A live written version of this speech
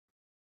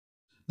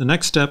The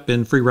next step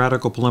in free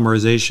radical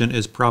polymerization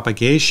is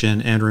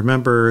propagation, and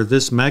remember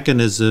this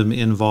mechanism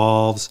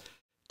involves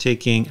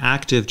taking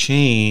active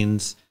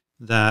chains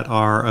that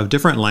are of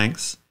different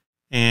lengths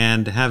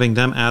and having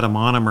them add a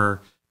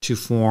monomer to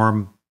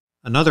form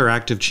another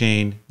active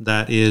chain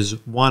that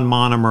is one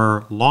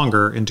monomer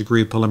longer in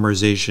degree of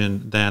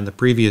polymerization than the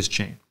previous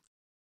chain.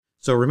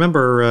 So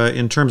remember,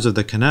 in terms of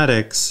the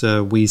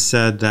kinetics, we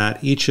said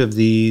that each of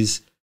these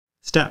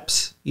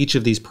steps, each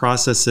of these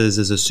processes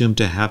is assumed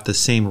to have the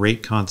same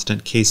rate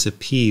constant K sub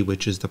p,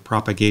 which is the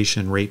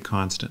propagation rate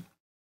constant.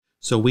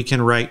 So we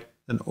can write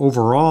an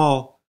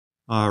overall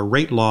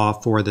rate law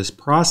for this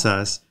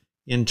process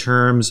in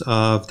terms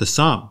of the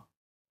sum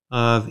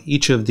of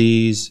each of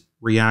these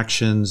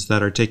reactions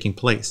that are taking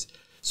place.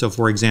 So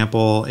for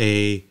example,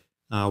 a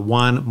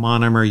one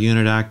monomer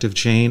unit active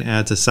chain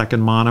adds a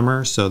second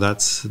monomer, so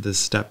that's this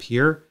step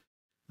here.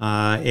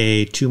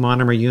 A two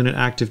monomer unit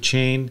active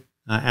chain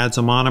adds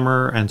a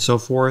monomer, and so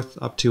forth,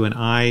 up to an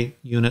I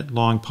unit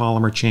long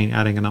polymer chain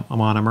adding a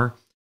monomer.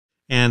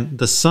 And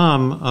the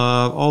sum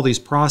of all these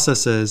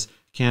processes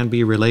can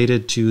be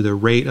related to the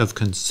rate of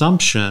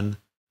consumption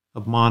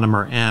of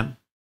monomer M.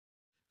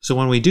 So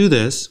when we do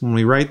this, when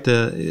we write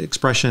the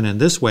expression in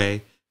this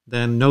way,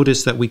 then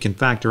notice that we can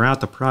factor out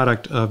the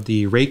product of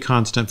the rate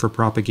constant for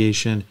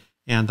propagation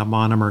and the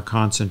monomer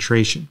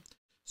concentration.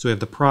 So we have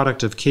the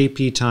product of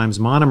Kp times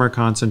monomer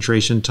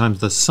concentration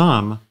times the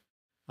sum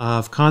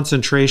of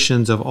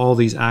concentrations of all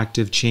these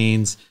active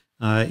chains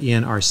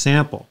in our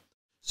sample.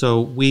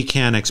 So we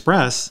can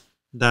express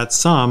that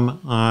sum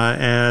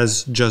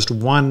as just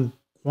one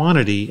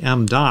quantity,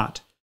 m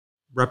dot,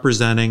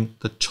 representing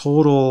the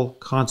total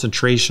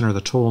concentration or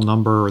the total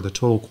number or the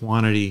total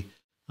quantity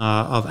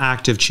of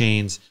active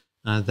chains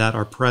that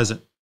are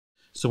present.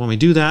 So when we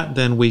do that,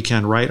 then we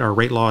can write our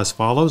rate law as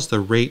follows. The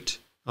rate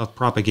of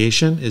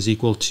propagation is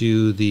equal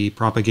to the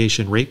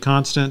propagation rate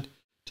constant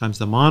times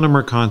the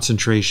monomer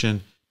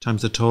concentration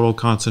times the total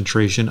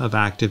concentration of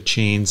active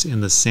chains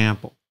in the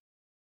sample.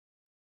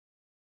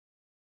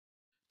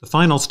 The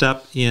final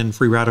step in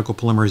free radical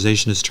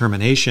polymerization is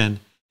termination.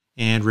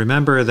 And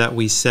remember that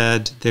we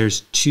said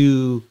there's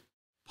two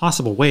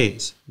possible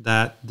ways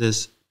that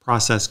this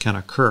process can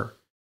occur.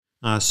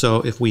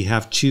 So if we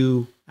have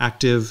two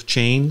active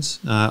chains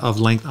of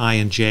length I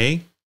and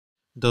j,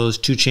 those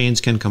two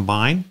chains can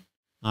combine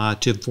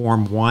to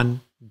form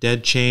one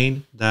dead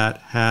chain that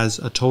has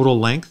a total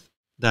length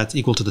that's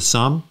equal to the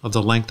sum of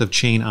the length of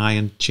chain I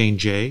and chain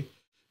j.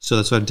 So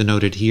that's what I've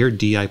denoted here,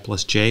 di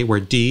plus j, where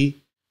d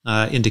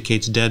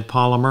indicates dead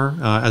polymer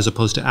as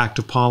opposed to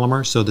active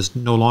polymer. So this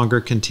no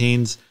longer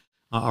contains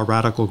a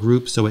radical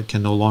group, so it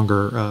can no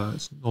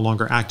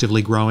longer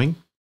actively growing.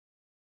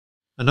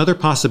 Another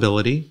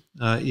possibility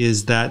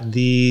is that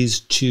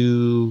these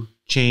two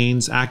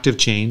chains, active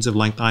chains of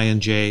length I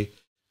and j,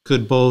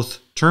 could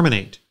both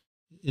terminate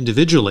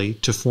individually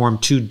to form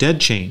two dead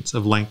chains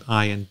of length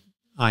I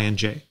and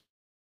j.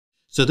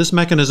 So this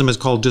mechanism is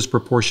called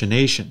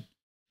disproportionation.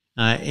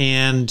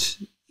 And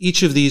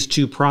each of these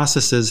two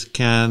processes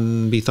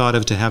can be thought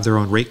of to have their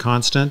own rate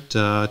constant,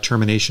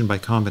 termination by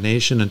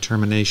combination and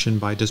termination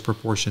by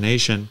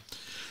disproportionation.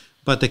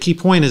 But the key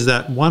point is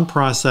that one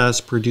process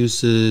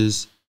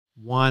produces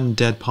one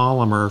dead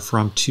polymer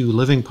from two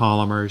living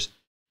polymers,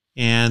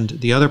 and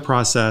the other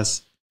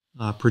process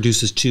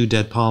produces two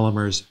dead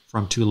polymers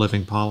from two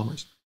living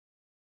polymers.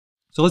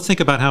 So let's think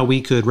about how we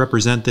could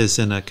represent this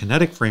in a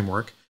kinetic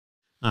framework.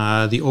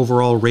 The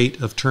overall rate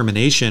of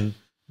termination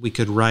we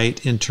could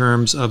write in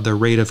terms of the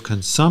rate of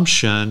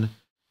consumption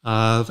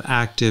of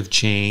active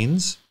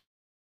chains,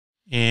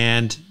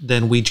 and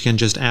then we can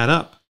just add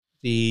up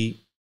the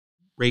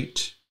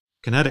rate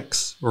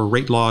kinetics or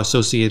rate law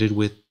associated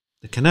with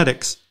the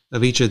kinetics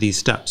of each of these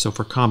steps. So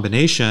for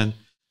combination,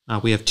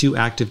 we have two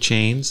active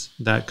chains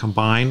that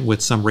combine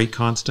with some rate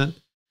constant,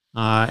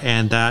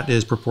 and that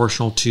is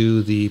proportional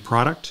to the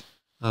product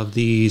of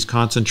these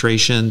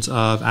concentrations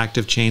of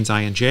active chains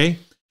I and j.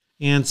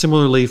 And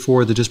similarly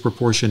for the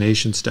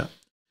disproportionation step.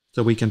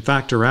 So we can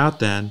factor out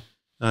then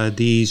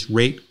these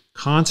rate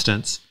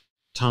constants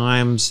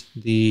times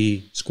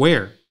the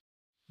square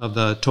of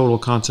the total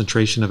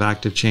concentration of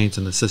active chains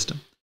in the system.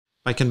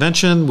 By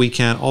convention, we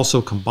can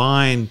also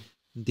combine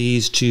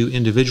these two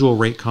individual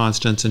rate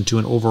constants into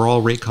an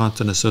overall rate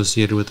constant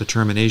associated with the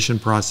termination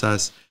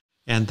process,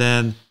 and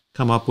then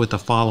come up with the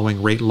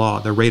following rate law.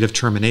 The rate of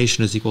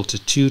termination is equal to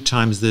 2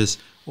 times this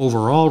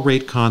overall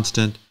rate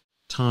constant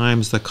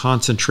times the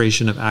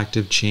concentration of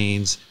active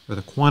chains, or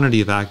the quantity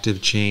of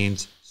active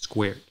chains,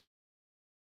 squared.